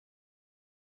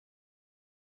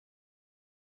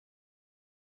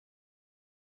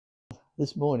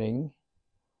This morning,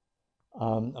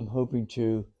 I'm hoping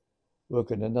to work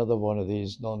on another one of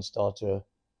these non-starter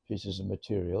pieces of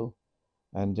material.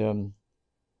 And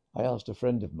I asked a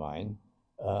friend of mine,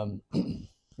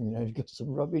 you've got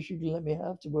some rubbish you can let me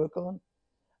have to work on?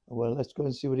 Well, let's go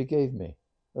and see what he gave me.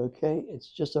 Okay,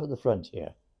 it's just out the front here.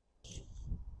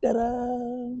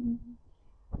 Ta-da!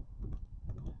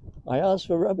 I asked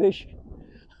for rubbish.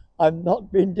 I'm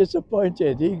not being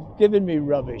disappointed. He's given me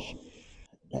rubbish.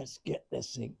 Let's get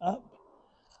this thing up,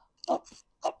 up,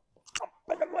 up, up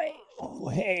and away. Oh,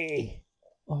 hey.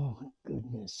 Oh, my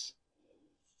goodness.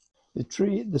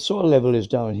 The soil level is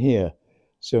down here.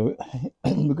 So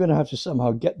we're going to have to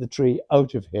somehow get the tree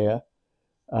out of here.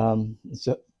 It's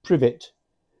a privet.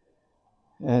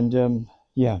 And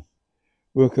yeah,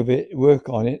 work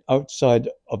on it outside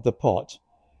of the pot.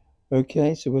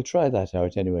 Okay, so we'll try that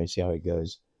out anyway, see how it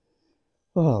goes.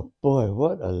 Oh boy,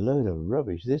 what a load of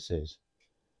rubbish this is.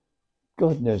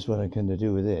 God knows what I'm going to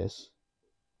do with this.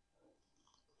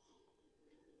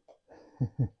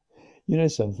 You know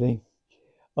something?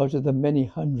 Out of the many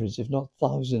hundreds, if not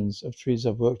thousands, of trees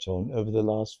I've worked on over the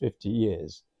last 50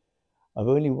 years, I've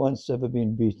only once ever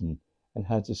been beaten and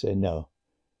had to say no.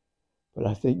 But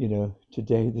I think,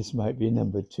 today this might be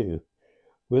number 2.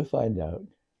 We'll find out.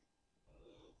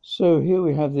 So here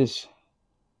we have this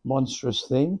monstrous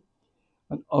thing.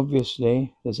 And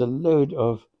obviously there's a load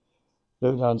of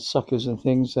low-down suckers and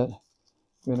things that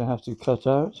we're going to have to cut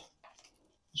out.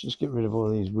 Let's just get rid of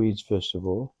all these weeds first of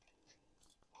all,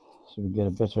 so we get a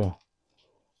better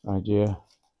idea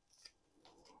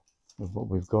of what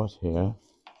we've got here.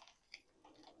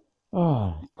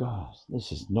 Oh God,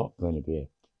 this is not going to be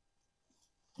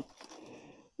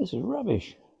this is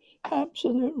rubbish,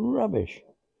 absolute rubbish.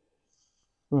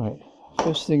 Right,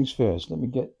 first things first, let me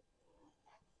get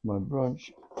my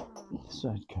branch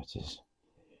side cutters.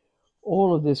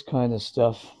 All of this kind of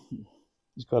stuff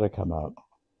has got to come out.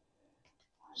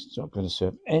 It's not going to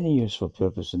serve any useful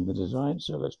purpose in the design,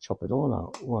 so let's chop it all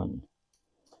out. One.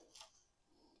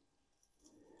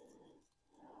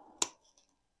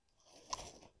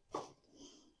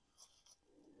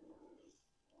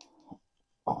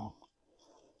 Oh,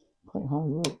 quite hard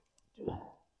work.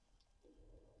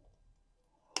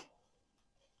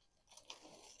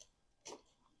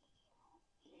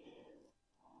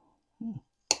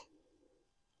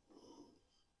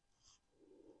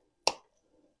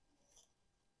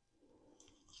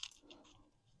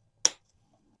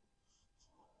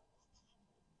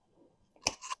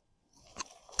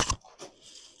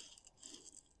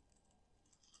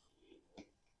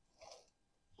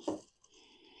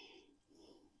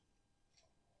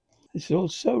 This is all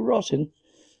so rotten.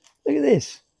 Look at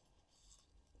this.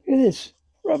 Look at this.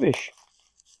 Rubbish.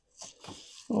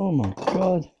 Oh my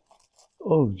God.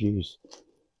 Oh jeez.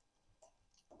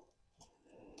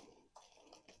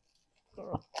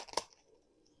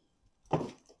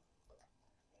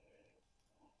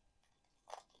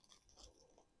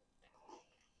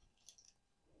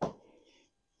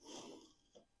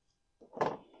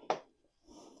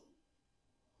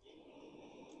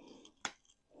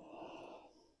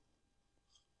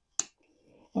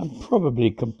 I'm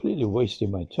probably completely wasting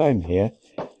my time here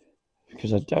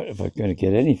because I doubt if I'm going to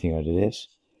get anything out of this.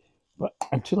 But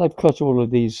until I've cut all of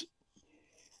these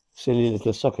silly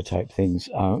little sucker type things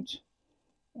out,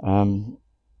 I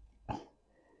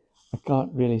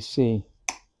can't really see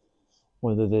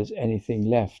whether there's anything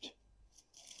left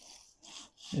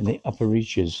in the upper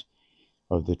reaches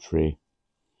of the tree.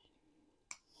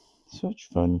 Such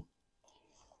fun.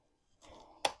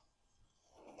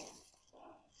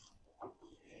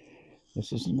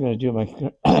 This isn't going to do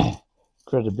my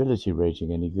credibility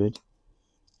rating any good.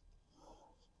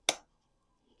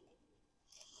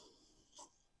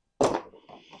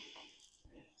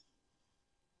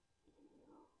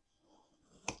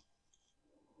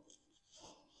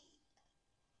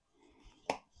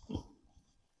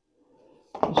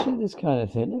 You see this kind of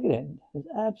thing, look at it. There's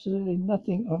absolutely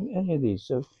nothing on any of these,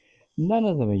 so none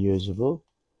of them are usable.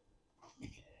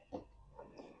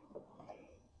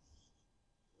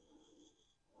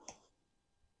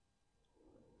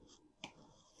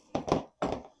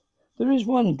 There is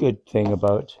one good thing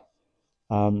about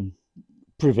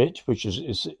privet, which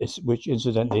which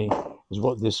incidentally is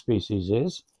what this species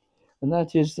is, and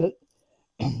that is that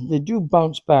they do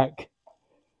bounce back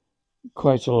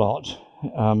quite a lot.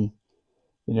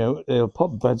 They'll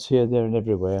pop buds here, there, and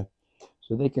everywhere,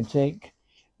 so they can take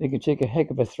a heck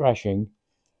of a thrashing.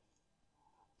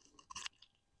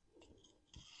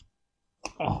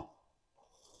 Oh.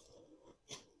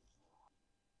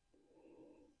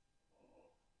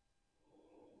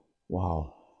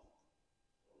 Wow.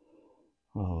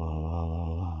 Oh.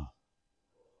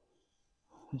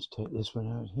 Let's take this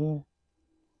one out here.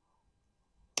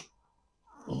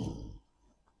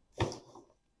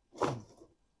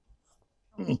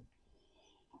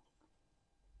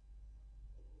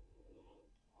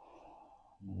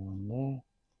 Another one there.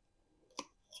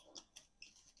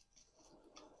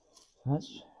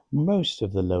 That's most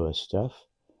of the lower stuff.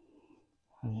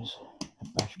 I'll just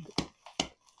bash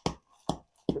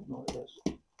a bit more of this.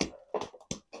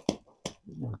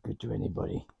 No good to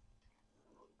anybody.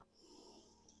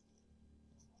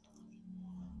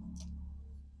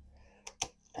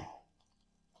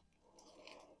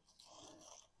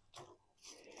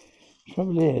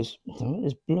 Trouble is,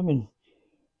 there's blooming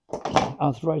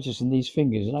arthritis in these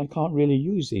fingers, and I can't really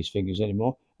use these fingers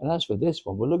anymore. And as for this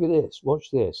one, well, look at this. Watch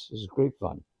this. This is great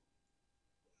fun.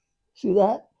 See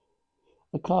that?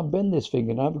 I can't bend this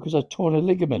finger now because I've torn a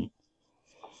ligament.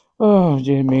 Oh,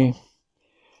 dear me.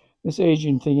 This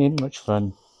aging thing ain't much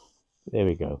fun. There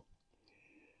we go.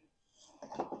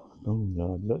 Oh,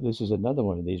 no, look, this is another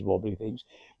one of these wobbly things.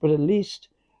 But at least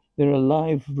there are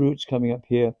live roots coming up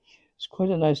here. It's quite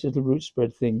a nice little root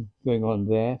spread thing going on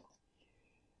there.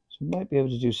 So we might be able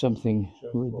to do something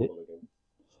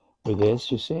with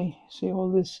this, you see? See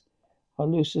all this, how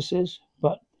loose this is?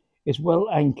 But it's well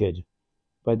anchored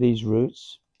by these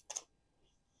roots.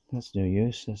 That's no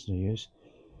use, that's no use.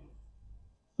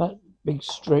 That big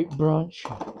straight branch,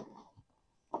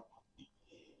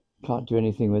 can't do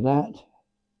anything with that.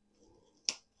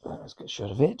 Let's get a shot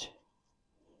of it.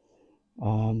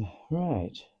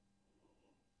 Right.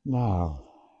 Now,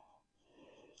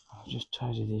 I'll just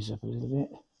tidy these up a little bit.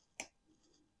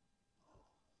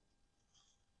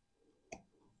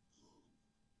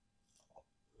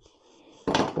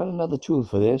 Got another tool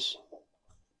for this.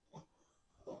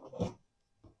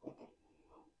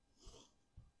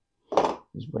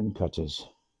 These wind cutters.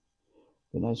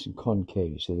 They're nice and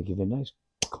concave, so they give a nice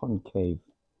concave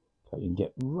cut. You can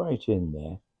get right in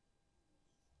there.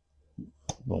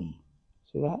 Boom.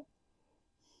 See that?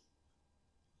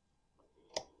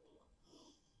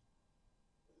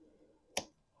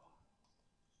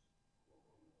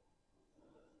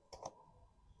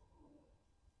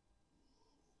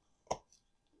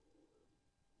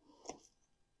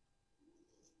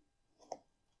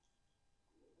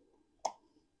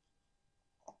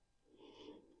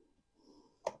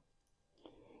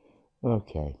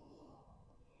 Okay.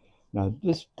 Now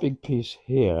this big piece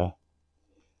here,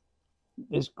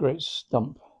 this great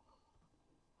stump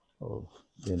of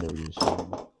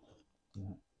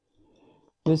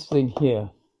this thing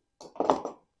here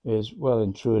is well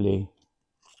and truly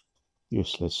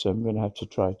useless, so I'm going to have to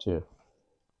try to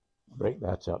break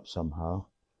that up somehow.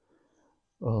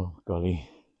 Oh golly,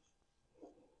 I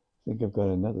think I've got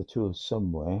another tool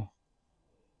somewhere,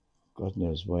 God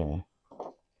knows where.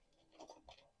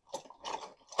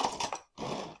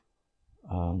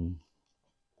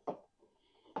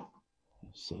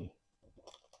 Let's see.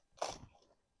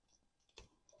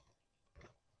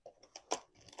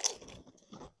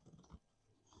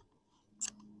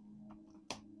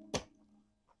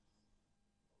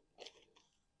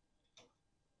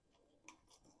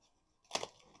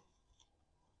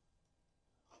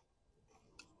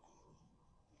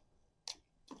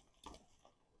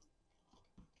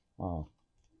 Oh,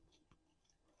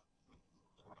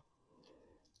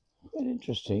 quite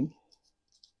interesting.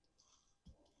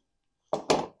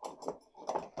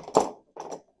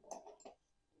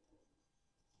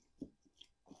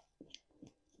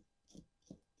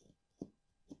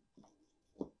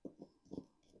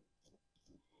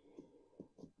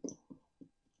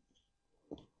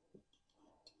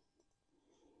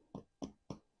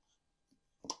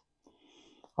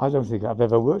 I don't think I've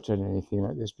ever worked on anything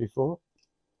like this before.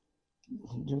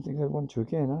 I don't think I want to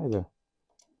again either.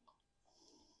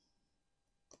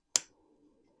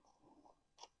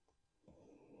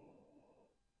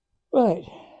 Right,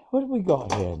 what have we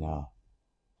got here now?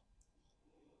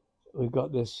 We've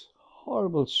got this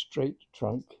horrible straight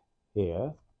trunk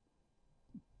here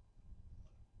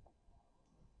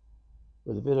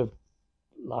with a bit of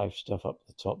live stuff up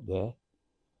the top there,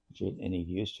 which ain't any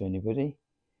use to anybody.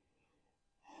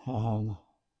 Oh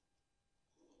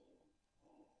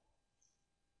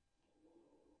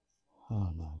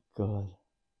my God.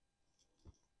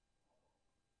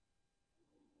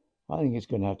 I think it's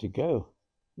going to have to go,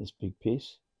 this big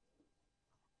piece.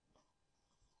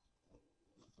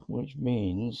 Which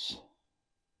means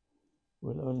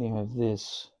we'll only have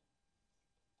this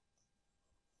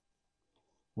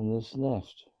and this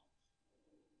left.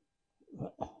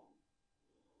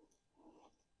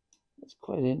 That's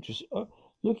quite interesting. Oh,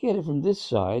 looking at it from this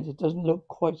side, it doesn't look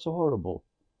quite so horrible.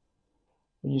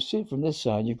 when you see it from this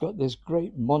side, you've got this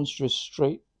great monstrous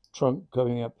straight trunk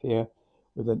going up here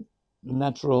with a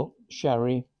natural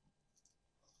sherry.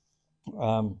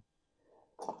 I'll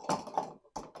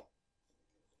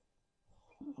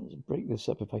just break this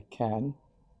up if I can.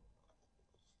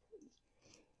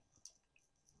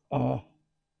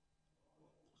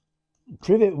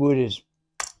 Privet wood is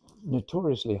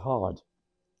notoriously hard.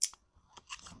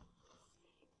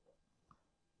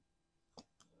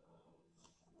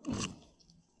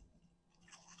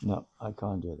 No, I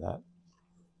can't do that.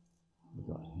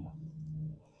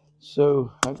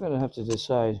 So I'm going to have to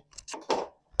decide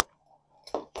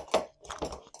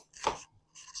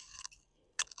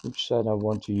which side I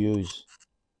want to use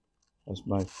as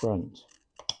my front.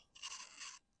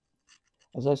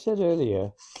 As I said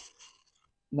earlier,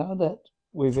 now that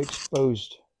we've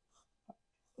exposed,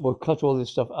 we'll cut all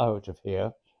this stuff out of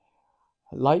here,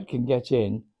 light can get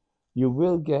in, you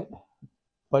will get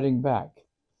budding back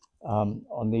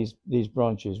on these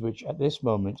branches, which at this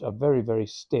moment are very, very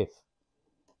stiff.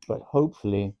 But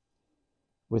hopefully,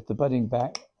 with the budding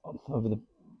back over the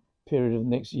period of the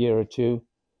next year or two,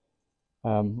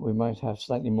 we might have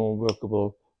slightly more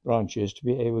workable branches to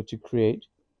be able to create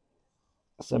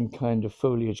some kind of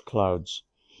foliage clouds.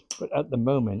 But at the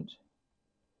moment,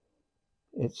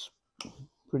 it's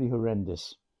pretty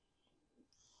horrendous.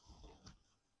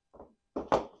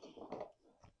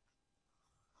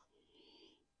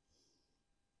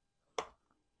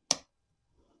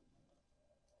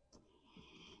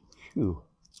 Phew.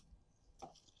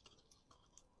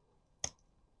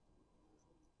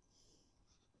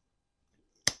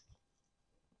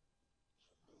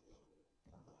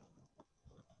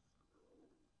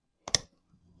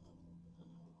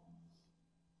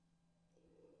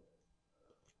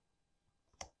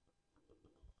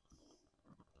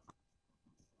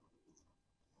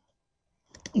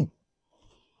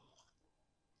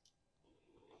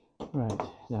 Right,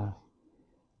 now,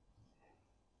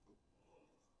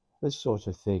 this sort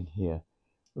of thing here.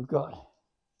 We've got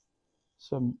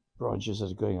some branches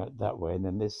that are going out that way, and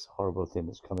then this horrible thing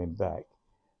that's coming back.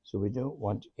 So we don't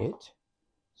want it.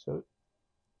 So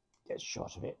get a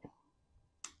shot of it.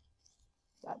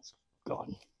 That's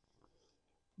gone.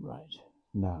 Right,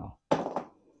 now.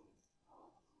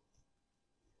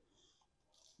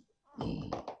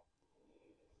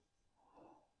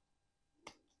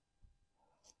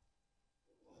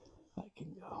 That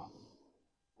can go.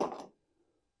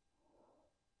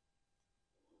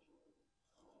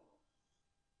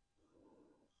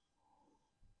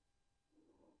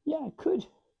 Yeah, I could.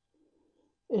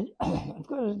 I've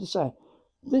got to decide.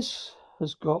 This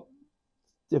has got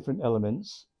different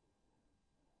elements.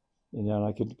 You know, and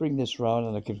I could bring this round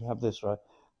and I could have this round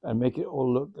and make it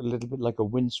all look a little bit like a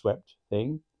windswept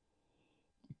thing.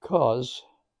 Because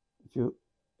if you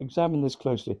examine this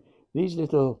closely, these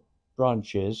little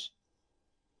branches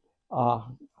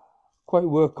are quite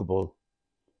workable,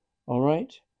 all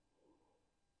right?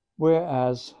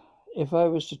 Whereas if I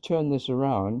was to turn this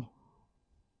around,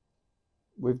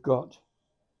 we've got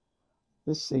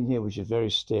this thing here, which is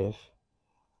very stiff,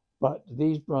 but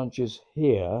these branches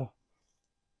here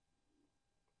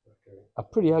are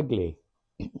pretty ugly.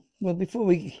 Well, before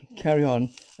we carry on,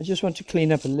 I just want to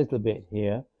clean up a little bit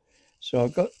here. So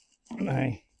I've got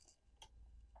my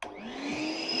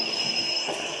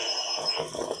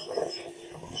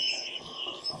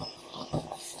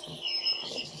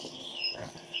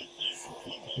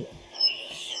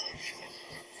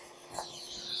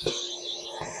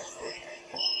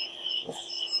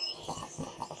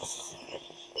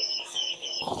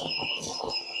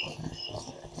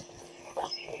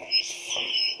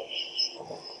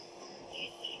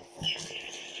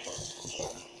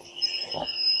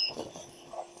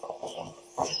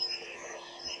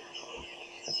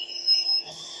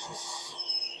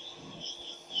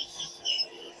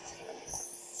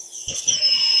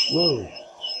whoa.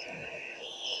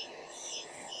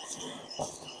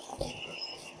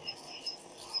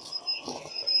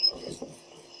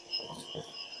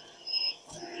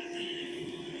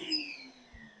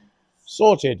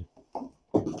 Sorted.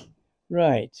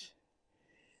 Right.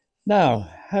 Now,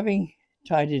 having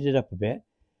tidied it up a bit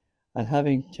and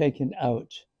having taken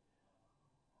out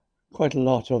quite a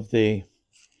lot of the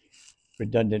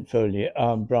redundant foliage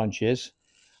branches,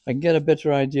 I can get a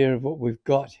better idea of what we've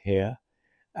got here.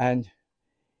 And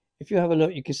if you have a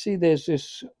look, you can see there's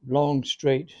this long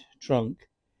straight trunk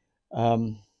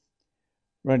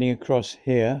running across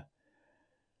here,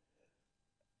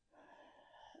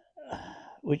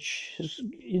 which is,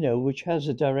 which has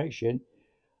a direction.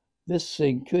 This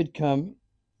thing could come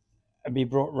and be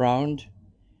brought round.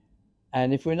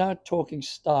 And if we're now talking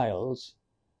styles,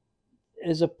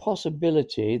 is a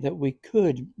possibility that we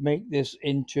could make this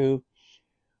into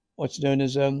what's known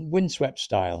as windswept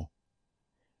style.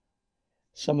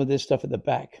 Some of this stuff at the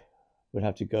back would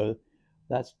have to go.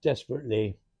 That's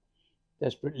desperately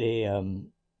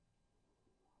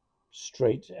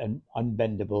straight and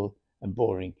unbendable and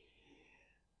boring.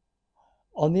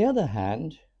 On the other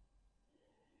hand,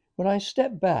 when I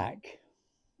step back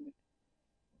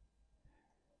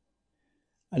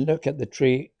and look at the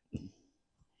tree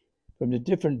from a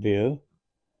different view,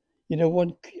 you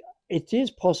know, it is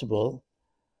possible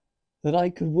that I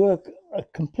could work a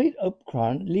complete up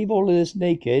crown, leave all of this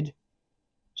naked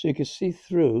so you could see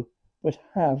through, but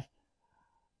have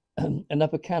an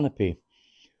upper canopy.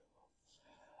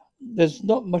 There's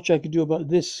not much I could do about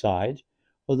this side,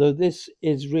 although this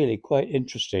is really quite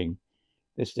interesting,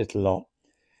 this little lot.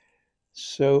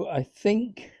 So I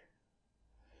think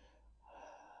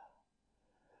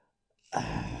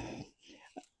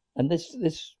and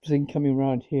this thing coming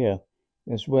around here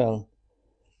as well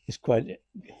is quite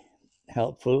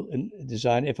helpful in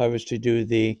design if I was to do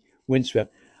the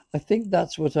windswept. I think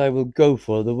that's what I will go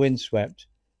for, the windswept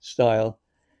style.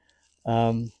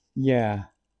 Yeah,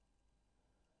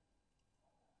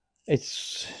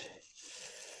 it's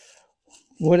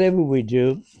whatever we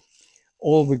do,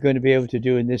 all we're going to be able to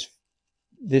do in this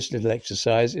little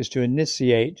exercise is to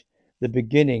initiate the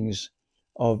beginnings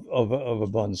of a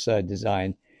bonsai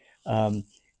design.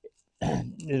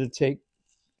 It'll take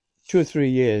 2 or 3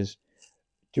 years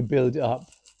to build up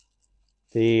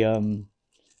the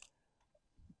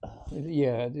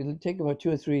yeah, it'll take about 2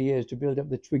 or 3 years to build up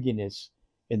the twigginess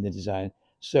in the design.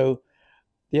 So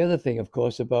the other thing, of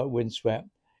course, about windswept,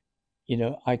 you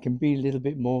know, I can be a little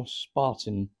bit more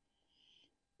Spartan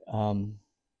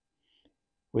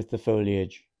with the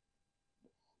foliage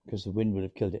because the wind would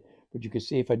have killed it. But you can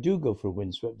see if I do go for a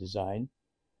windswept design,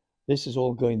 this is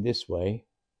all going this way,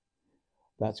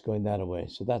 that's going that way,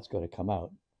 so that's got to come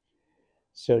out.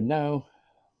 So now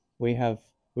we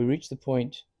reach the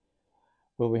point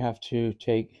where we have to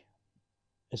take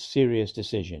a serious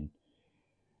decision.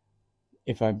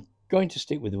 If I'm going to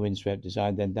stick with the windswept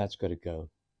design, then that's got to go.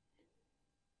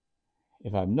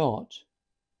 If I'm not,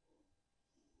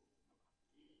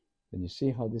 then you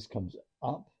see how this comes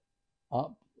up,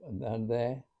 and down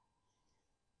there.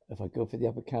 If I go for the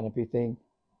upper canopy thing,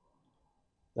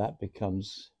 that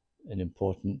becomes an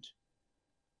important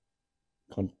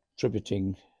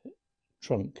contributing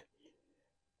trunk.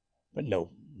 But no,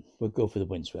 we'll go for the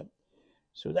windswept.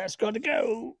 So that's got to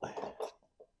go.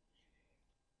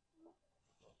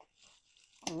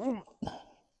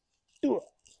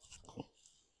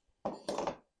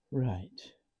 Right.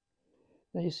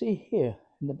 Now you see here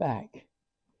in the back,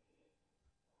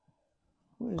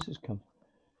 where does this come?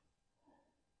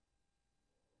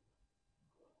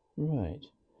 Right.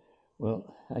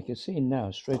 Well, I can see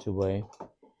now straight away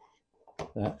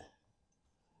that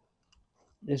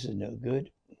this is no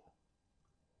good.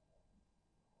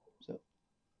 So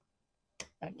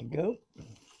that can go.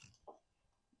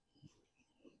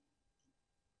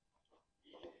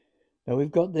 Now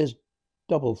we've got this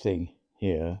double thing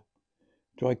here.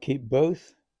 Do I keep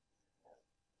both?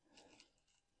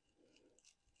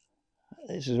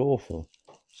 This is awful.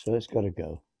 So it's got to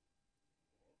go.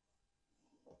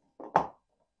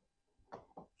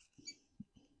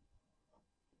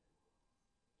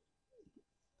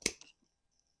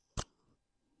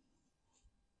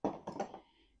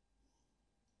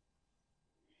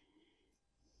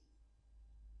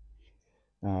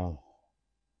 Now,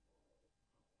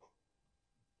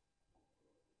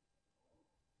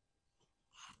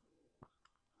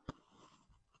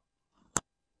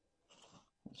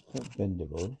 it's quite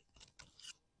bendable.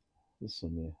 This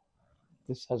one there.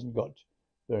 This hasn't got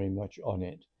very much on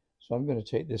it. So I'm going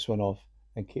to take this one off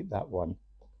and keep that one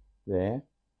there.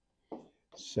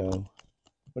 So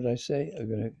what I say, I'm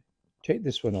going to take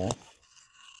this one off.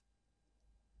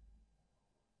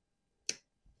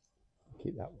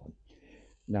 Keep that one.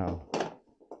 Now,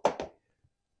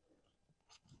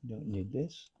 don't need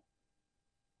this.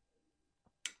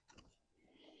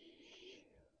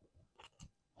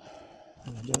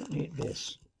 And I don't need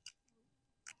this.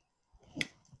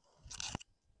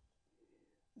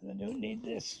 And I don't need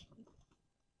this.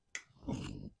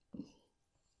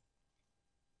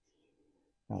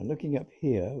 Now looking up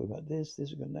here, we've got this,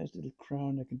 we've got a nice little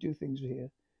crown. I can do things here.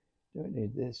 Don't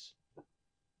need this.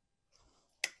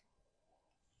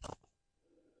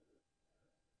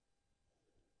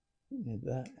 Don't need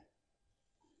that.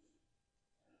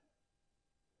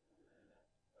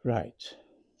 Right.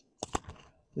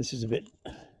 This is a bit,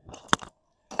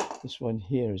 this one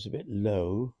here is a bit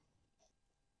low.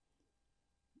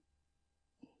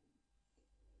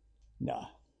 Nah,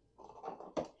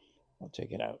 I'll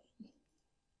take it out.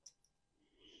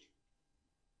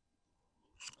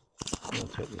 I'll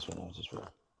take this one out as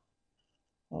well.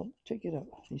 I'll take it out.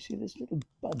 You see this little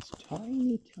buds,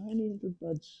 tiny, tiny little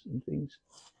buds and things.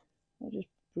 I'll just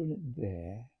put it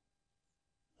there.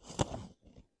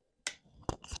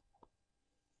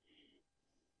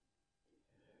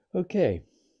 Okay,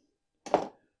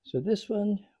 so this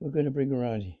one we're going to bring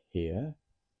around here.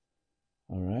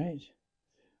 All right,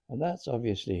 and that's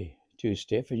obviously too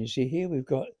stiff. And you see here we're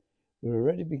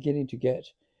already beginning to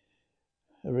get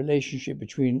a relationship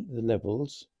between the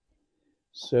levels.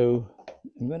 So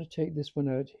I'm going to take this one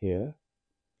out here.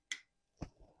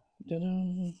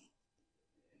 Ta-da.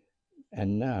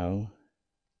 And now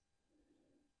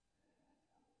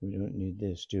we don't need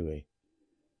this, do we?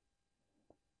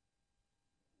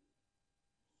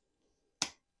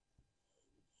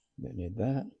 Don't need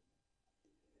that.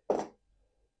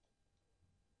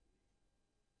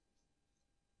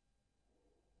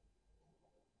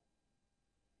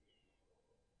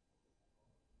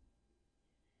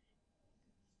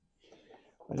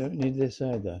 I don't need this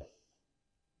either.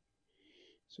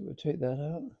 So we'll take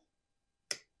that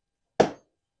out.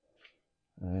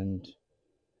 And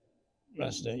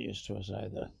that's no use to us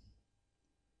either.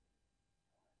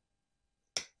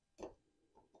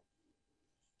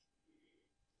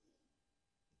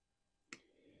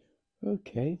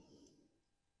 Okay.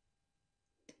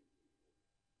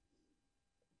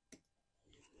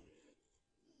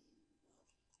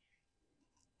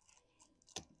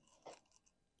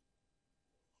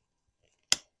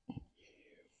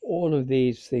 All of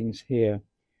these things here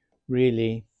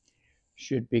really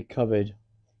should be covered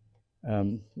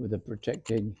with a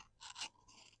protecting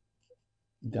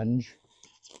gunge.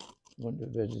 I want a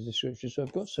better description. So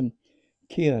I've got some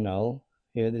kernel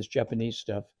here, this Japanese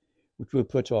stuff, which we'll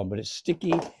put on, but it's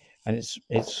sticky and it's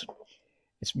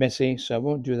messy, so I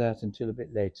won't do that until a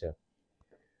bit later.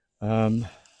 So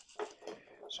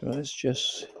let's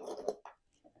just see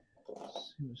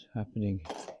what's happening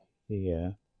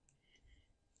here.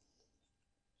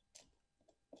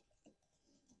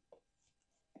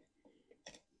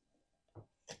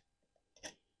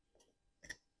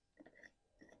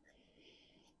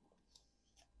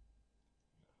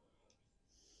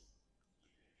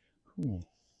 Cool.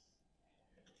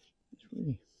 It's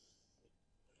really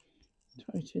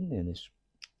tight in there, this.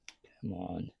 Come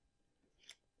on.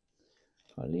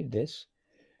 I'll leave this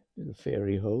little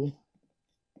fairy hole.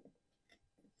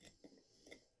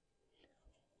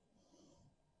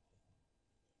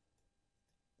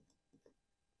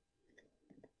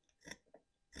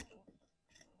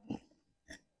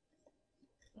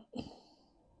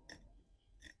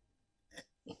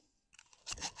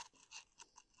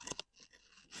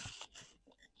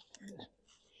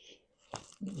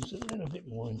 It's a little bit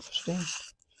more interesting.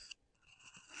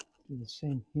 Do the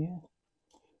same here.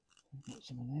 Get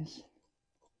some of this.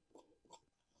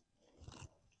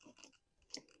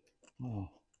 Oh,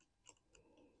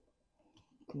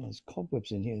 God, there's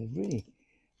cobwebs in here. There's really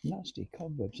nasty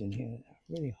cobwebs in here. They're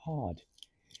really hard.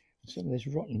 Some of this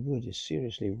rotten wood is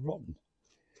seriously rotten.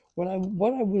 What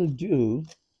I will do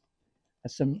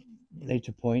at some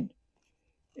later point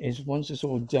is, once it's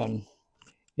all done,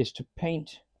 is to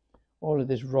paint all of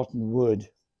this rotten wood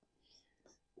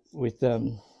with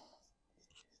one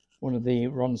of the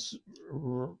Ronseal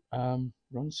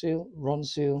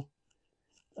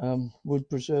wood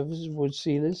preservers, wood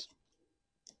sealers.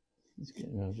 Let's get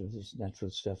rid of this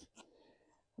natural stuff.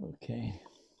 Okay.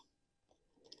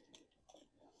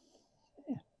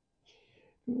 Yeah.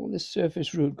 All this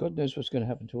surface root, God knows what's going to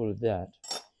happen to all of that.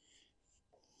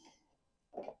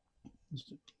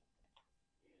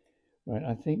 Right,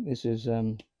 I think this is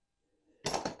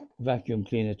vacuum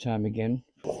cleaner time again.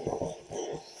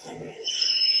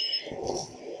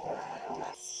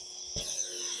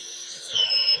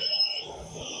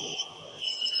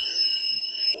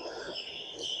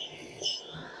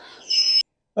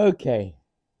 Okay,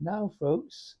 now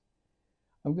folks,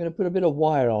 I'm going to put a bit of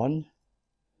wire on,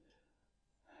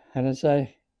 and as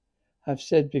I have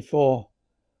said before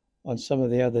on some of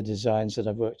the other designs that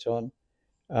I've worked on,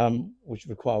 which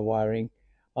require wiring,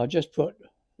 I'll just put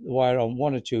the wire on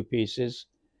one or two pieces,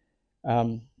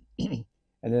 and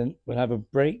then we'll have a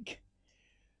break,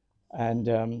 and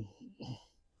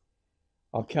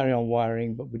I'll carry on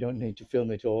wiring, but we don't need to film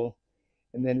it all.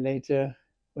 And then later,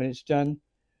 when it's done,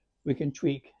 we can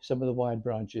tweak some of the wide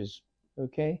branches.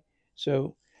 Okay,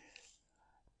 so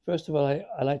first of all,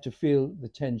 I like to feel the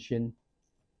tension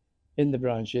in the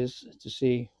branches to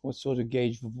see what sort of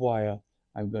gauge of wire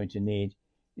I'm going to need.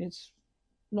 It's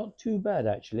not too bad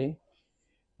actually,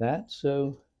 that.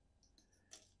 So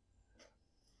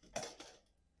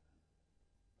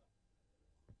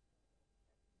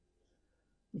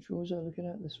Which one was I looking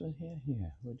at? This one here?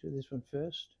 Yeah, we'll do this one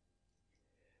first.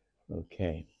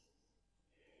 Okay.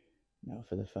 Now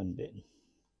for the fun bit.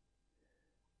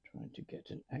 Trying to get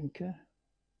an anchor.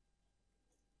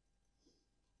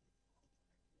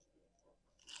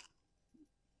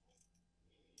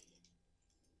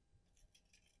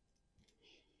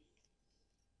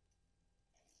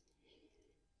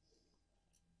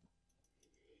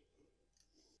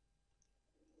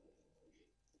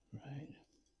 Right.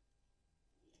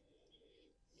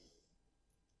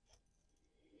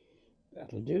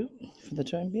 That'll do for the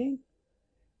time being.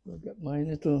 We'll get my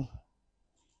little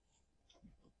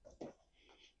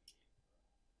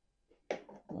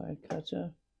wire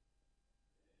cutter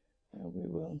and we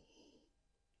will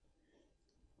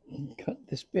cut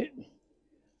this bit,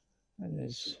 and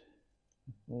as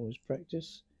always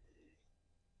practice,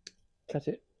 cut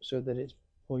it so that it's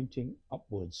pointing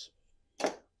upwards.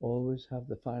 Always have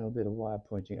the final bit of wire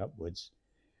pointing upwards.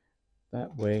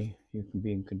 That way you can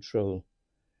be in control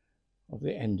of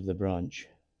the end of the branch.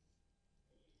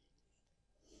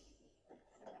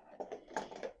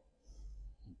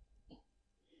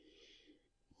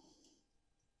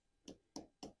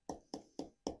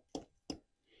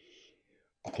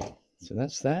 Okay, so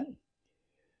that's that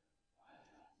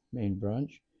main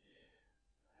branch.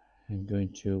 I'm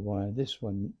going to wire this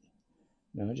one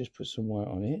now. Just put some wire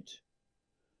on it.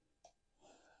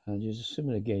 I'll use a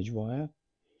similar gauge wire.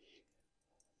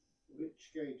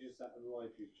 Which gauge is that and why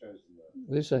have you chosen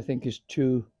that? This I think is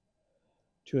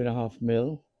 2.5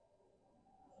 mil.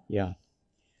 Yeah,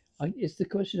 it's the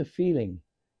question of feeling.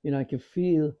 You know, I can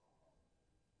feel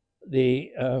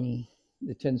the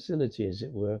tensility, as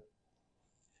it were,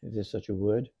 if there's such a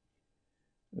word.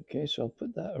 Okay, so I'll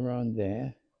put that around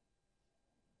there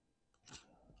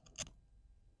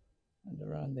and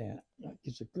around there. That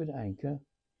gives a good anchor.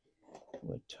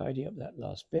 We'll tidy up that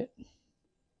last bit.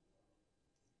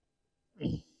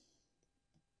 Tidy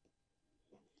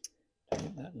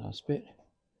up that last bit.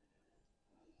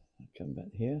 I'll come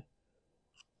back here.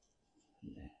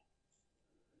 There.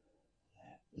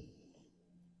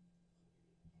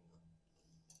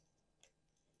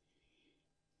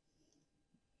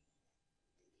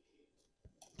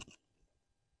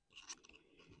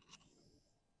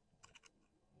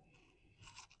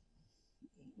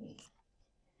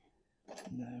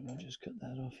 Now we'll just cut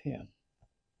that off here.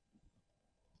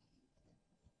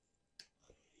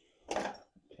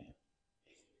 Okay.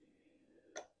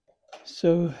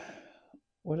 So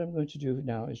what I'm going to do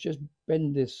now is just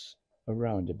bend this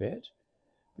around a bit,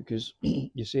 because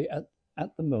you see at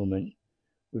the moment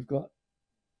we've got,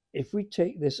 if we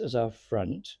take this as our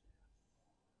front,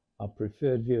 our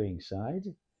preferred viewing side,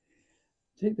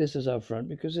 take this as our front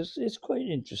because it's quite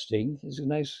interesting. There's a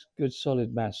nice good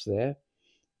solid mass there.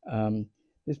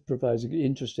 This provides an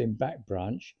interesting back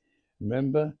branch.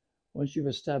 Remember, once you've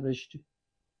established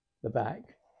the back,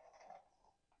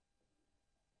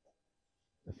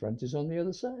 the front is on the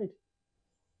other side.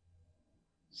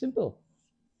 Simple.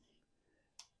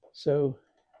 So,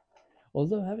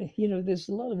 although having, you know, there's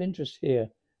a lot of interest here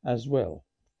as well,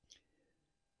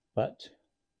 but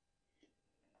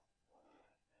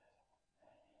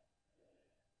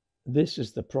this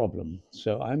is the problem.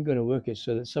 So I'm going to work it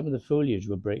so that some of the foliage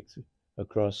will break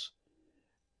across,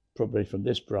 probably from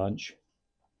this branch.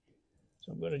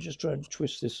 So I'm going to just try and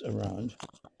twist this around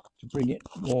to bring it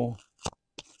more.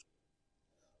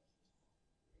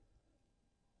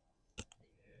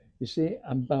 You see,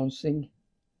 I'm bouncing.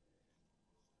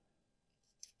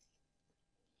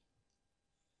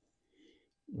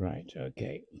 Right,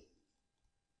 okay.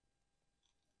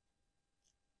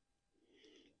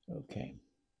 Okay.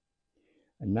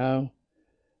 And now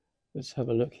let's have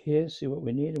a look here, see what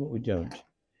we need and what we don't.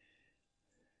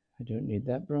 I don't need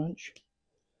that branch.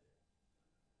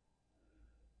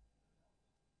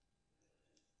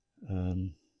 I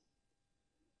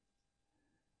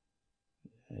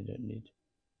don't need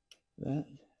that.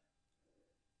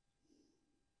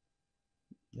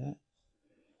 That.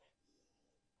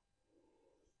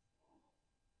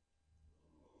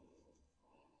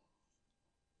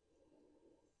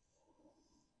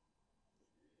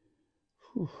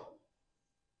 Whew.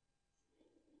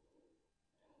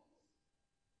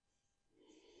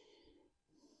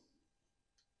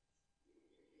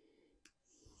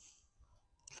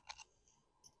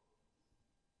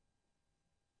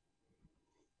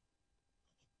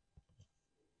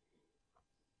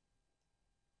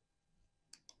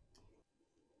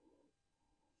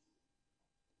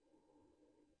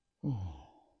 Oh.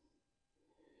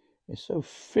 It's so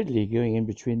fiddly going in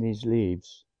between these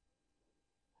leaves.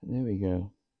 There we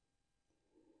go.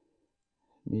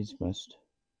 Needs must.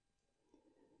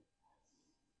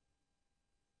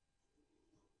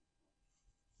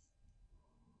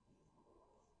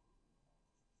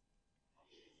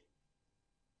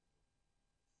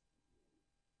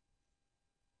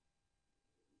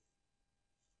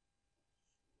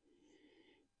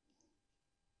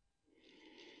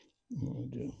 I'll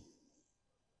do.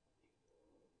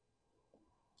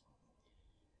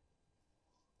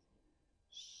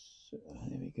 So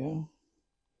there we go.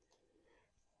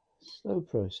 Slow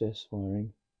process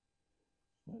wiring,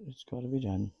 but it's got to be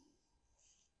done.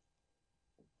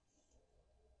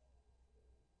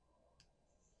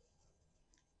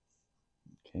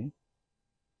 Okay.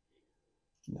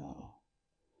 Now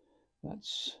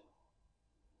that's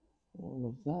all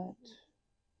of that.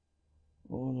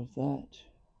 All of that.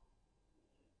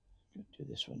 Do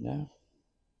this one now.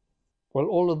 Well,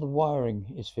 all of the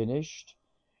wiring is finished.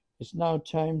 It's now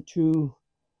time to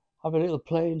have a little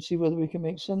play and see whether we can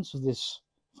make sense of this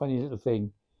funny little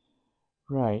thing.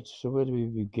 Right, so where do we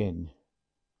begin?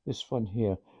 This one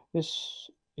here. This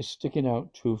is sticking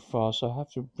out too far, so I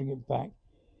have to bring it back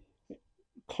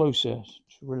closer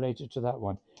to relate it to that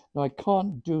one. Now I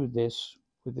can't do this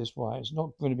with this wire. It's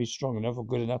not going to be strong enough or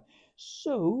good enough.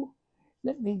 So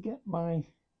let me get my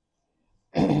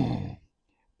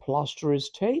plasterer's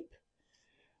tape,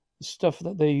 the stuff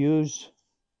that they use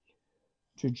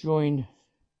to join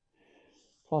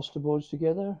plasterboards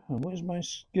together. And where's my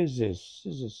scissors?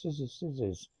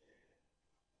 Scissors.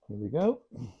 Here we go.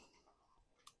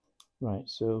 Right,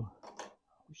 so I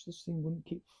wish this thing wouldn't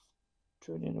keep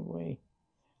turning away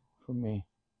from me.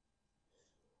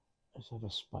 Let's have a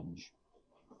sponge.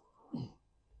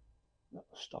 No,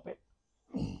 stop it.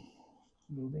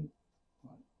 Moving.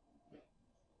 Right. There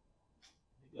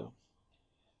we go.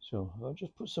 So I'll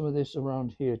just put some of this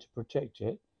around here to protect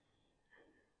it.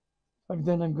 And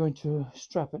then I'm going to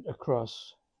strap it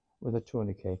across with a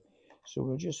tourniquet. So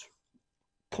we'll just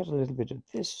cut a little bit of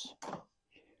this,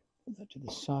 put that to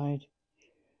the side.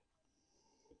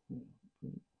 I'm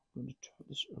going to turn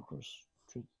this across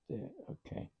to there.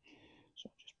 Okay. So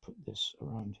I'll just put this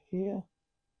around here.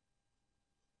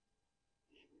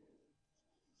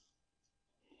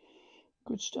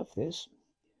 Good stuff, this.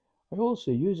 I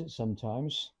also use it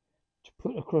sometimes to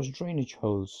put across drainage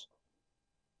holes.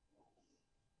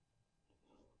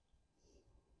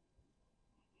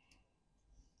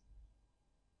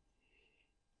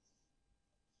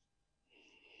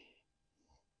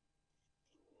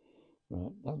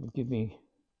 Right, that will give me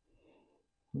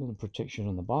a little protection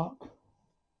on the bark.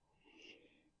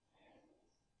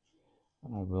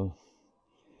 And I will,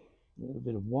 a little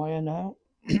bit of wire now.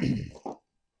 A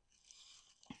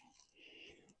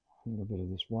little bit of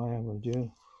this wire will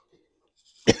do.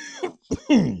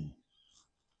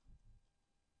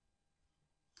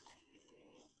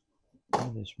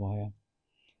 This wire,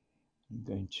 I'm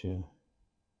going to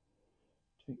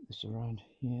take this around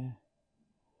here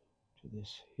to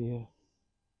this here,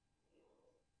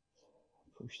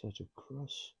 push that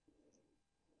across,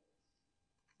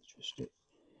 twist it.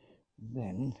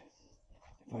 Then,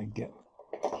 if I get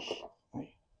my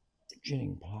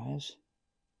ginning pliers,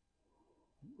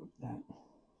 put that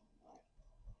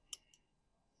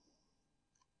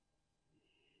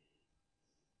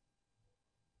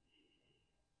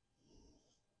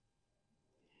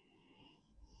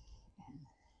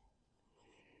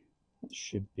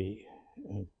should be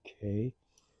okay.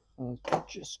 I'll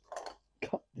just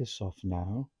cut this off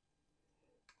now.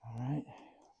 All right,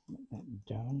 let that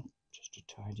down just to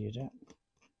tidy it up.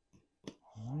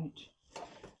 All right,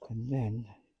 and then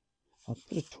I'll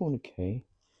put a tourniquet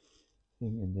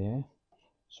thing in there.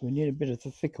 So we need a bit of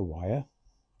the thicker wire.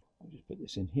 I'll just put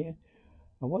this in here.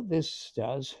 And what this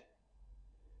does,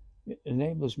 it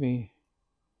enables me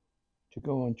to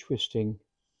go on twisting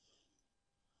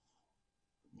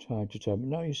time to time.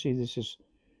 Now you see this is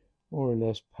more or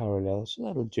less parallel, so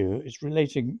that'll do. It's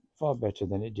relating far better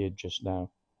than it did just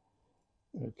now.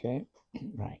 Okay,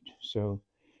 right, so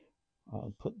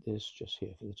I'll put this just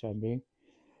here for the time being.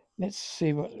 Let's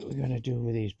see what we're going to do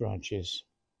with these branches.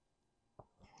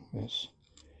 This,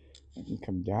 I can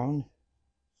come down.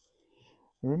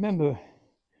 Remember,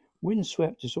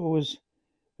 windswept is always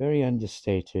very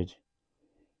understated.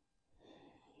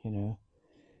 You know,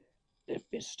 a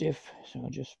bit stiff, so I'll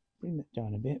just bring that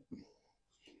down a bit.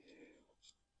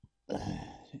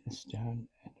 Take this down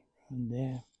and around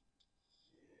there.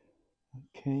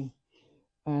 Okay,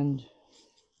 and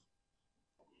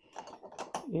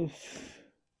if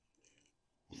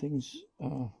things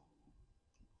are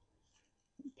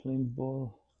playing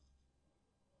ball,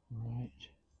 right,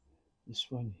 this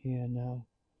one here now,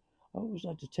 I always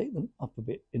like to take them up a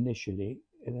bit initially,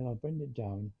 and then I'll bring it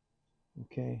down.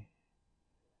 Okay,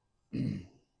 and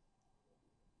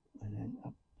then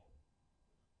up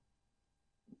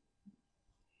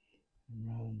and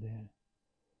round there,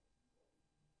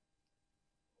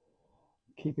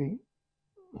 keeping,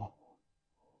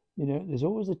 you know, there's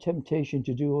always a temptation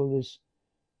to do all this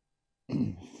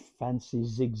fancy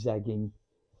zigzagging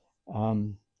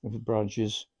of the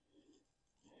branches.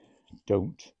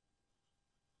 Don't.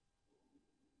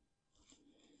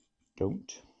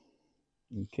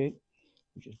 Okay,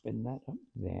 we just bend that up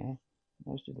there.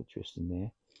 Nice little twist in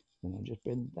there. Then I'll just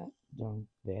bend that down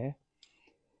there.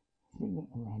 Bring that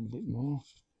around a bit more.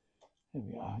 There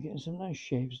we are, getting some nice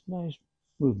shapes, nice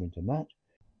movement in that.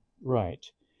 Right,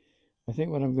 I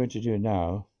think what I'm going to do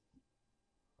now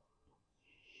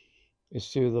is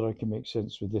see that I can make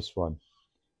sense with this one.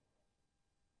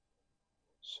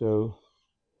 So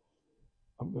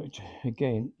I'm going to,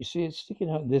 again, you see it's sticking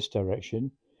out in this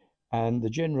direction and the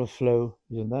general flow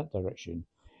is in that direction.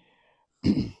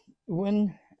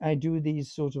 When I do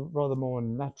these sort of rather more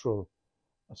natural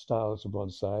styles of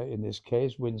bonsai, in this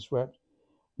case, windswept,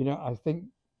 you know, I think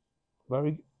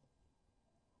very,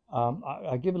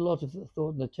 I give a lot of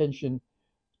thought and attention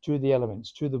to the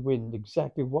elements, to the wind,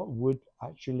 exactly what would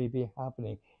actually be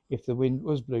happening if the wind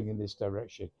was blowing in this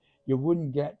direction. You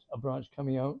wouldn't get a branch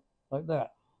coming out like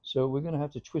that. So we're going to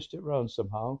have to twist it around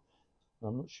somehow.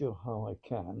 I'm not sure how I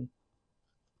can.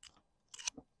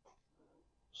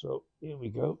 So here we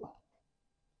go.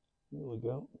 Here we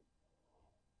go.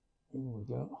 Here we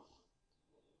go.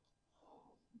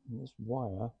 And this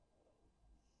wire.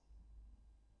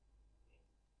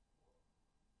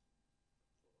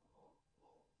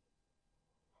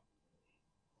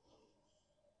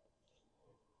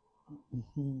 A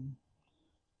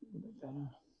bit better.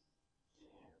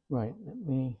 Right, let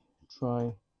me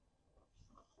try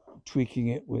tweaking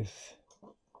it with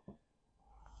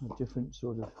a different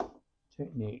sort of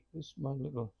technique. This is my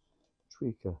little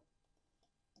tweaker.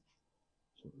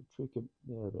 So we'll tweak it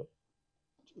there a bit.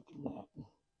 Tweaking that.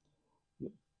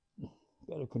 Yep.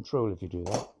 Better control if you do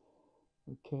that.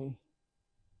 Okay.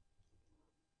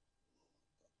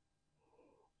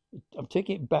 I'm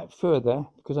taking it back further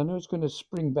because I know it's going to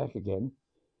spring back again.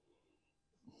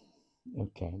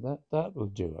 Okay, that will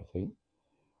do, I think.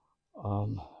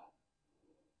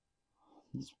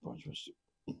 This branch was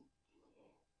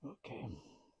okay.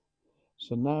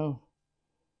 So now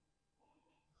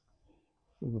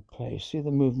we will play. See the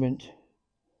movement.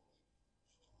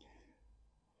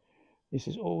 This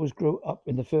is always grow up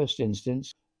in the first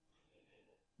instance.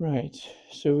 Right,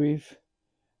 so we've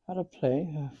had a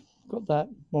play. I've got that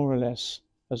more or less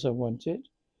as I want it.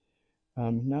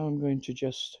 Now I'm going to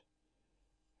just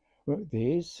work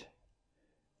these.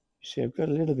 You see, I've got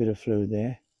a little bit of flow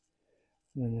there.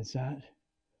 And then there's that.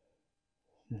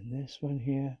 And this one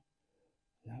here.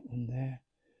 That one there.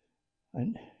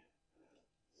 And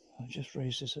I'll just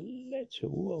raise this a little.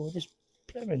 Whoa, this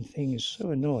blemmin' thing is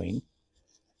so annoying.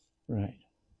 Right.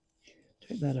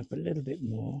 Take that up a little bit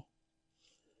more.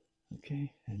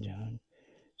 Okay, and down.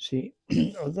 See,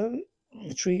 although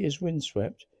the tree is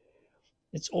windswept,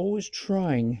 it's always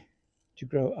trying to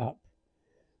grow up.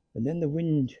 And then the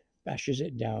wind bashes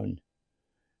it down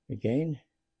again.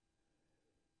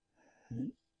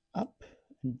 And up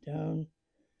and down.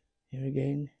 Here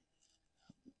again.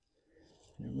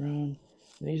 And around.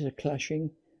 And these are clashing.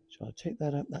 So I'll take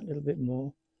that up that little bit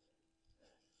more.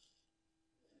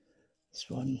 This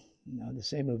one. Now the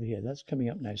same over here. That's coming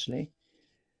up nicely.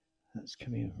 That's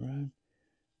coming around.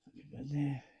 Go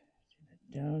there. Take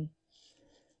that down.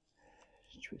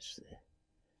 Twist there.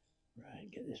 Right,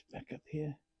 get this back up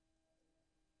here.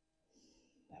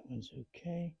 That one's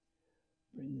okay.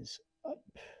 Bring this up.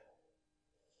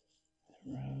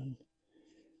 Around.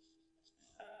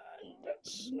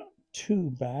 That's not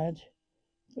too bad,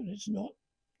 but it's not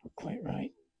quite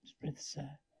right. Spread this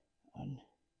on.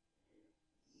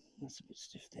 That's a bit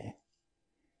stiff there.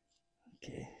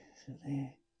 Okay, so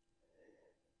there.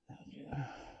 That'll go.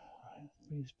 Right,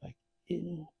 bring this back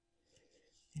in.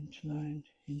 Interlined,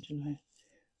 interlined.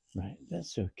 Right,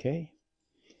 that's okay.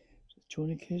 So the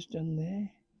tourniquet is done there.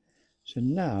 So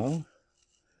now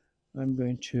I'm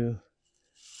going to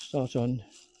start on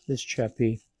this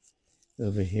chappie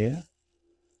over here.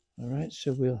 All right,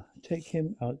 so we'll take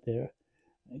him out there.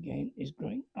 Again, he's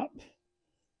growing up,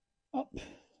 up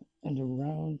and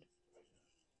around.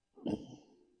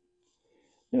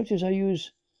 Notice I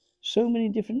use so many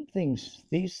different things.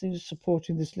 These things are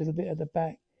supporting this little bit at the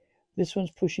back. This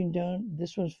one's pushing down.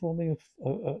 This one's forming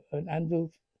an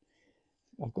anvil.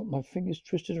 I've got my fingers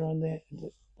twisted around there.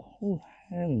 The whole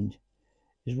hand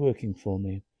is working for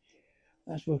me.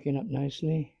 That's working up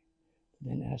nicely.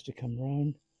 Then it has to come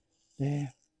round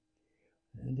there.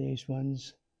 And these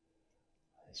ones.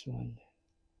 This one.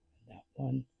 That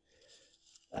one.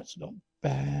 That's not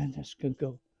bad. That's going to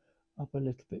go up a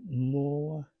little bit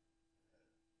more.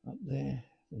 Up there.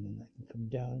 And then that can come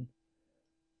down.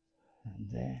 And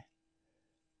there.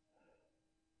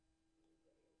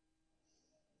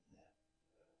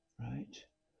 right,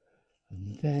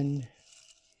 and then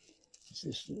there's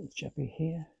this little chappy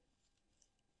here,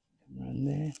 come around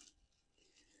there.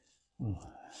 Oh,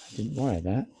 I didn't wire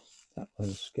that one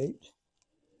escaped,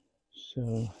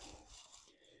 so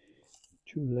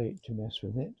too late to mess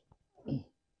with it.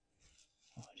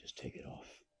 I'll just take it off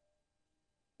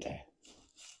there.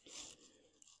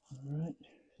 All right,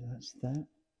 so that's that,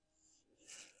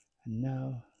 and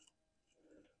now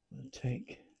we'll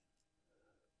take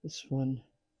this one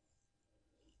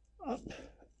up,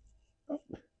 up,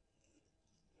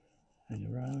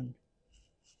 and around,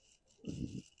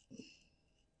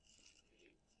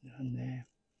 down there.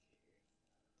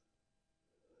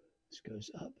 This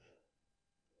goes up,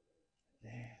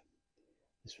 there.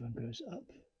 This one goes up,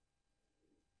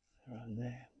 around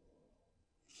there.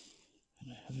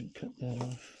 And I haven't cut that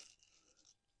off.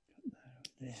 Cut that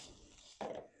off there.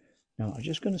 Now I'm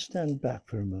just going to stand back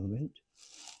for a moment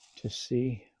to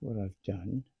see what I've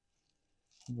done,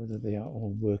 and whether they are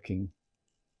all working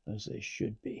as they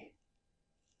should be.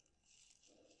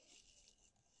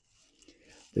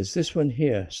 There's this one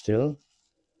here still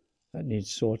that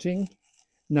needs sorting.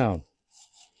 Now,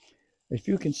 if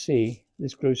you can see,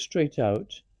 this grows straight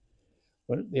out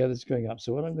when the other's going up.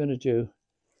 So what I'm going to do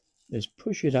is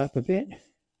push it up a bit.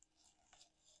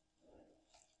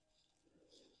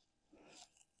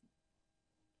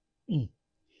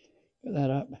 Get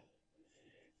that up.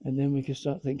 And then we can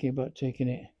start thinking about taking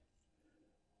it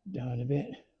down a bit,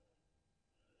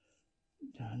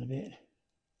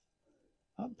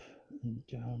 up and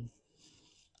down,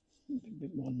 a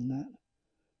bit more than that,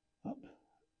 up,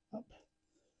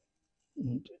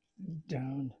 and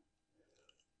down.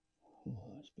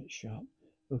 Oh, that's a bit sharp.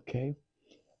 Okay,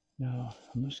 now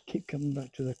I must keep coming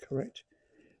back to the correct.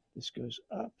 This goes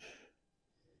up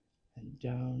and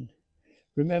down.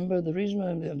 Remember, the reason why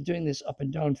I'm doing this up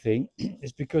and down thing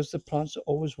is because the plants are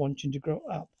always wanting to grow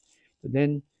up, but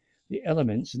then the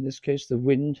elements, in this case the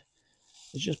wind,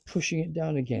 is just pushing it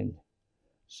down again.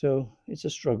 So it's a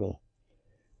struggle.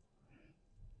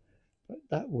 But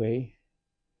that way,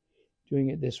 doing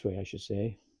it this way, I should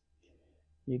say,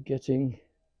 you're getting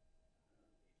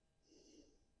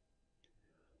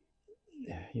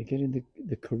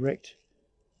the correct.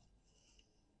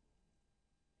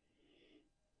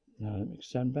 Now let me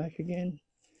stand back again.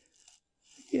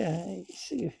 Yeah,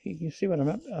 you can see what I'm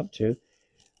up to.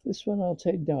 This one I'll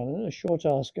take down. And a short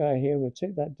ass guy here, we'll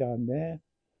take that down there.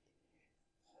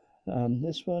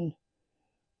 This one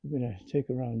we're going to take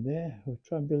around there. We'll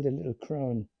try and build a little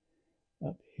crown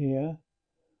up here.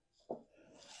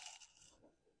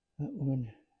 That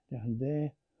one down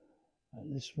there.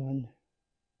 And this one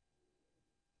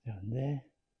down there.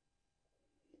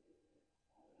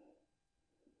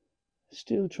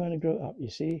 Still trying to grow up, you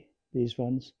see, these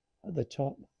ones at the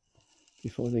top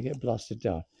before they get blasted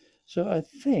down. So I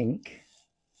think,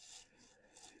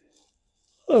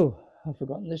 oh, I've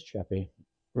forgotten this chappy.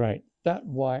 Right, that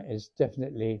wire is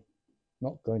definitely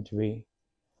not going to be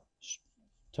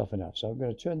tough enough. So I'm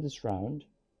going to turn this round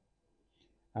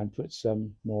and put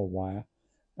some more wire,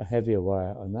 a heavier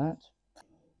wire on that.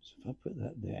 So if I put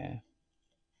that there,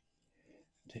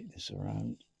 take this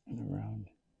around and around,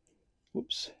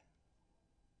 whoops,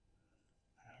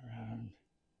 around.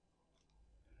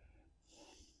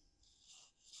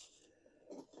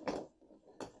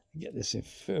 Get this in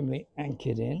firmly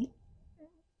anchored in.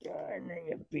 And then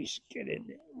your beast get in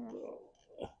there.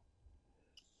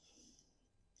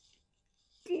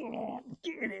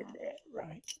 Get in there.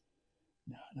 Right.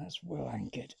 Now that's well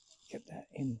anchored. Get that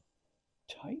in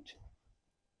tight.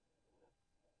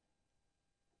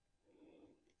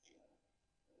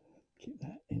 Keep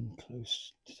that in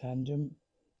close tandem.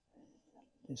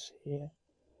 This here.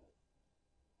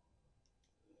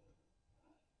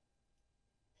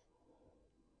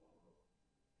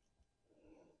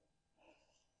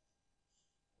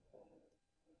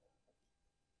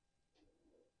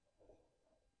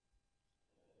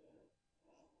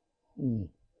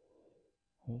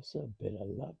 That's a bit of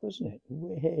luck, wasn't it?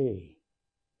 Way.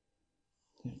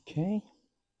 Okay.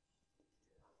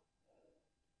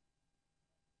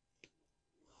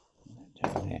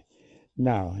 Down there.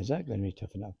 Now, is that going to be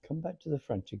tough enough? Come back to the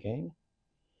front again.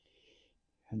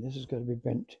 And this is going to be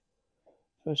bent,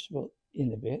 first of all,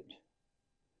 in a bit.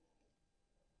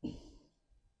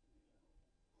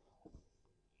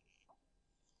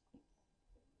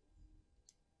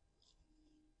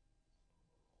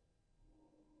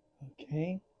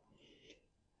 Okay.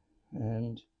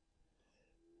 And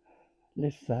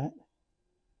lift that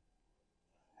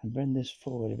and bend this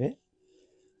forward a bit.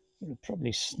 It'll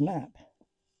probably snap.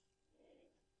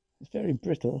 It's very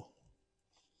brittle.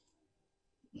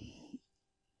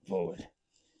 Forward.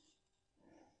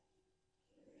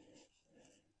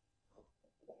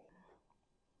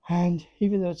 And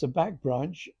even though it's a back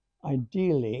branch,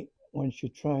 ideally one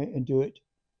should try and do it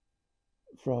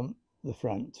from the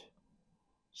front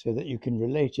so that you can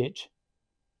relate it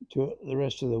to the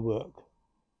rest of the work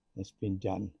that's been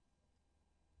done.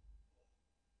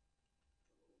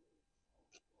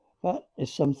 That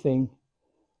is something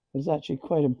that's actually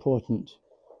quite important.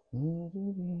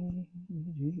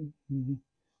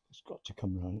 It's got to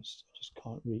come round. I just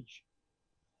can't reach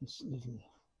this little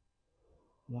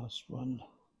last one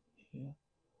here.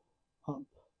 Up,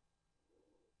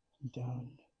 down,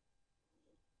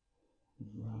 and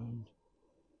round,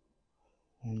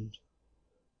 and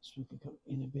so we can go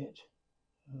in a bit.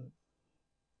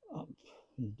 Up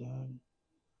and down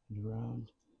and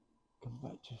round. Come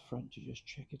back to the front to just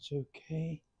check it's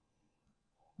okay.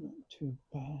 Not too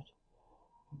bad.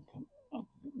 And come up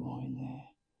a bit more in there,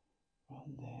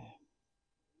 round there.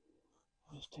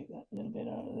 I'll just take that little bit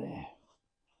out of there.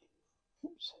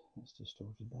 Oops, that's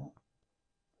distorted that.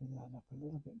 Bring that up a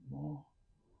little bit more.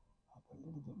 Up a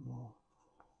little bit more.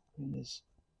 Bring this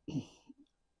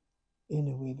in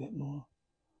a wee bit more.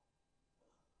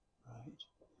 Right.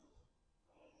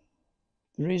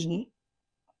 The reason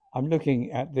I'm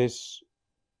looking at this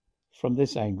from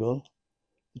this angle,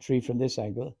 the tree from this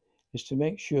angle, is to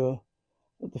make sure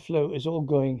that the flow is all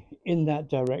going in that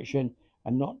direction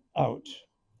and not out.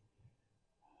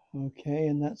 Okay,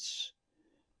 and that's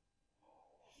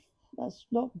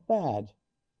not bad.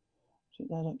 Take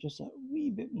that up just a wee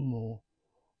bit more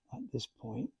at this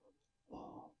point.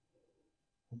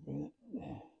 And bring it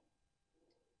there.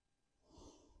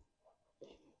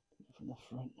 From the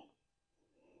front.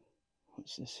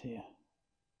 What's this here?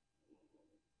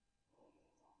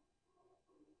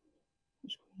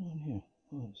 What's going on here?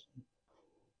 Oh, it's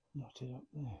knotted up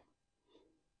there.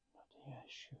 Not here,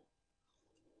 sure.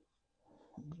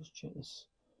 Let me just check this.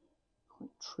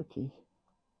 Quite tricky.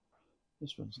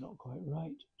 This one's not quite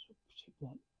right. So take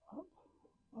that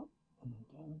up, and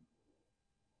down,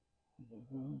 and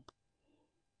over.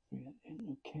 Bring that in.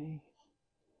 Okay.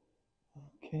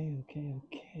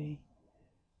 Okay.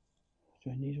 Do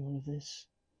I need all of this?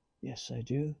 Yes, I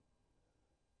do.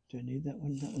 Do I need that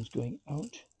one? That one's going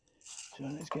out. So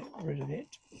let's get rid of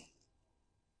it.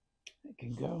 It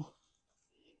can go.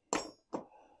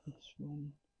 This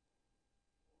one.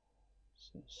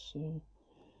 So.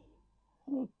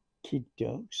 Okie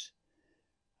dokes.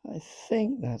 I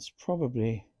think that's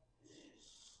probably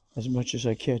as much as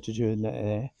I care to do in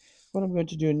there. What I'm going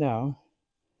to do now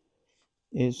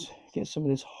is get some of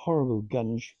this horrible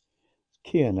gunge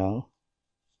here now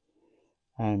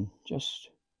and just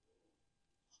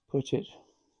put it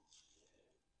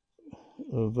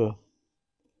over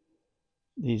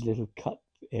these little cut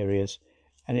areas,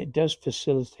 and it does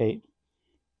facilitate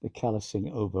the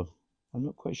callousing over. I'm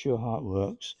not quite sure how it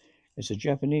works. It's a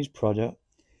Japanese product.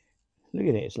 Look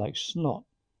at it, it's like snot.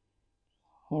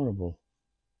 Horrible.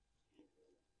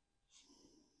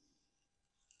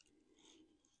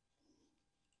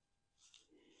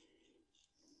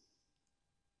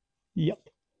 Yep.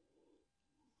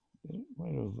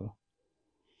 Right over.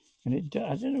 And I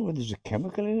don't know whether there's a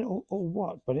chemical in it or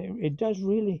what, but it does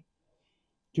really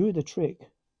do the trick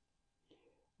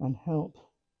and help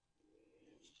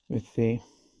with the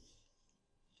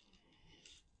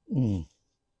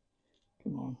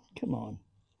come on.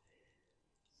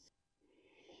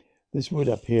 This wood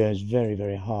up here is very,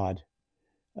 very hard,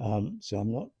 so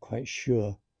I'm not quite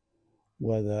sure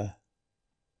whether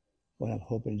what I'm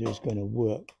hoping to do is going to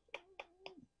work.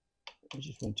 I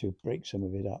just want to break some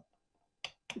of it up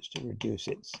just to reduce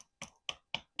it.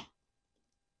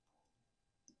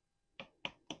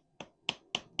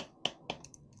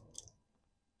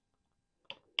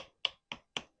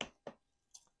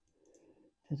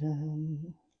 Ta-da!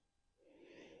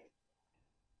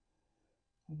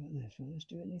 How about this? Will this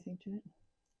do anything to it?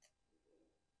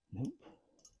 Nope.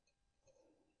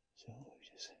 So we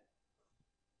just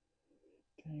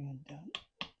carry on down.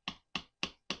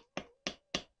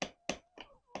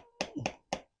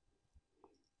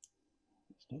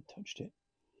 It's not touched it.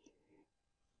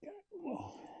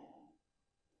 Whoa.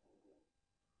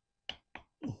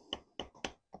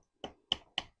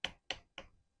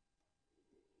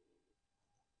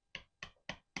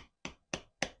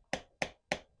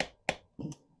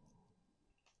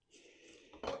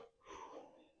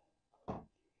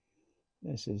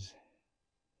 This is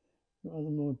rather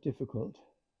more difficult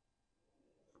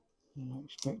than I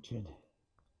expected.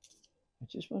 I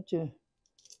just want to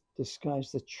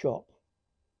disguise the chop.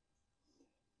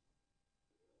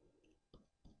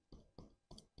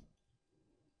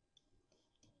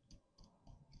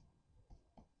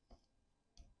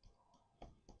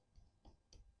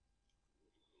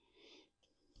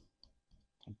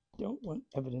 don't want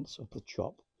evidence of the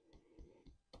chop.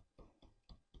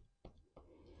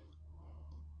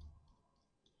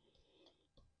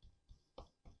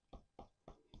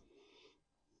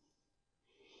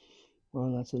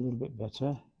 Well, that's a little bit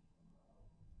better.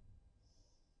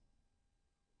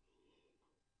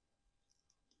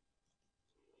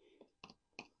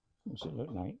 What's it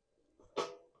look like?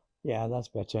 Yeah, that's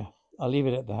better. I'll leave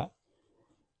it at that.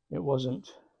 It wasn't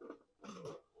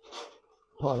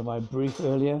part of my brief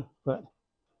earlier, but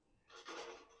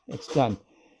it's done.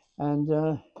 And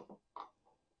there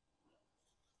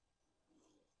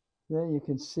you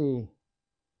can see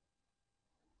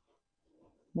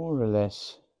more or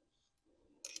less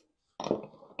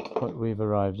what we've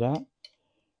arrived at.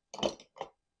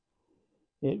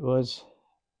 It was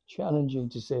challenging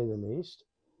to say the least.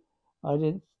 I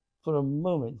didn't for a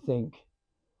moment think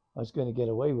I was going to get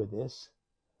away with this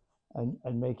and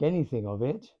make anything of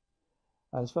it.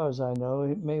 As far as I know,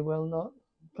 it may well not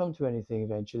come to anything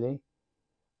eventually.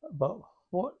 But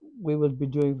what we will be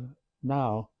doing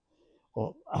now,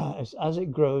 or as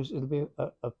it grows, it'll be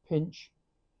a pinch,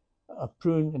 a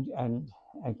prune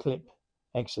and clip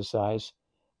exercise,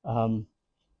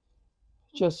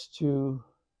 just to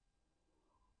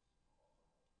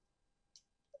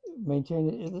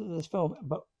maintain this film.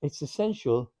 But it's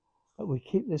essential that we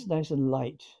keep this nice and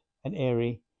light and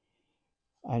airy,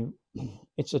 and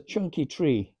it's a chunky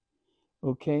tree.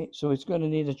 Okay, so it's going to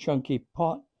need a chunky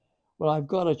pot. Well, I've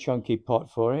got a chunky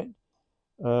pot for it,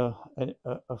 a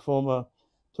former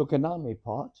Tokonami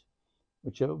pot,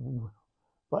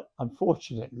 but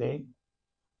unfortunately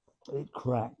it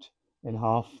cracked in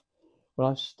half. Well,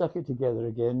 I've stuck it together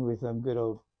again with good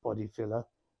old body filler,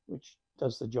 which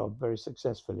does the job very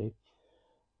successfully.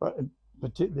 But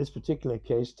this particular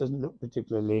case doesn't look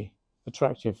particularly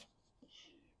attractive.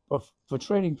 But for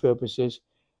training purposes,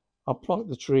 I'll plonk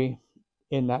the tree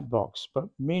in that box. But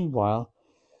meanwhile,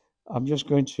 I'm just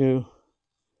going to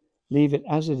leave it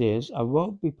as it is. I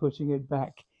won't be putting it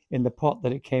back in the pot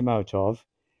that it came out of.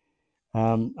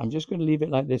 I'm just going to leave it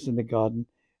like this in the garden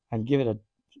and give it a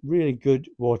really good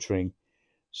watering.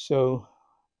 So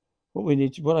what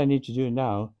I need to do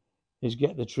now is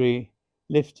get the tree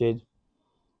lifted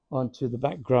onto the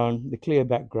background, the clear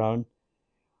background,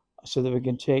 so that we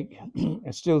can take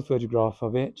a still photograph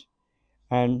of it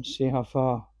and see how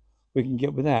far we can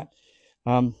get with that.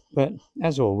 But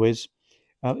as always,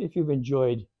 if you've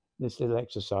enjoyed this little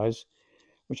exercise,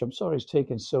 which I'm sorry has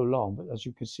taken so long, but as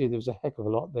you can see, there's a heck of a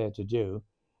lot there to do.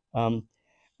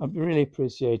 I'd really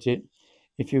appreciate it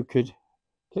if you could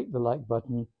click the like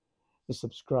button, the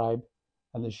subscribe,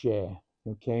 and the share.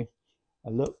 Okay,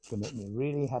 and look, you make me a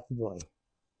really happy boy.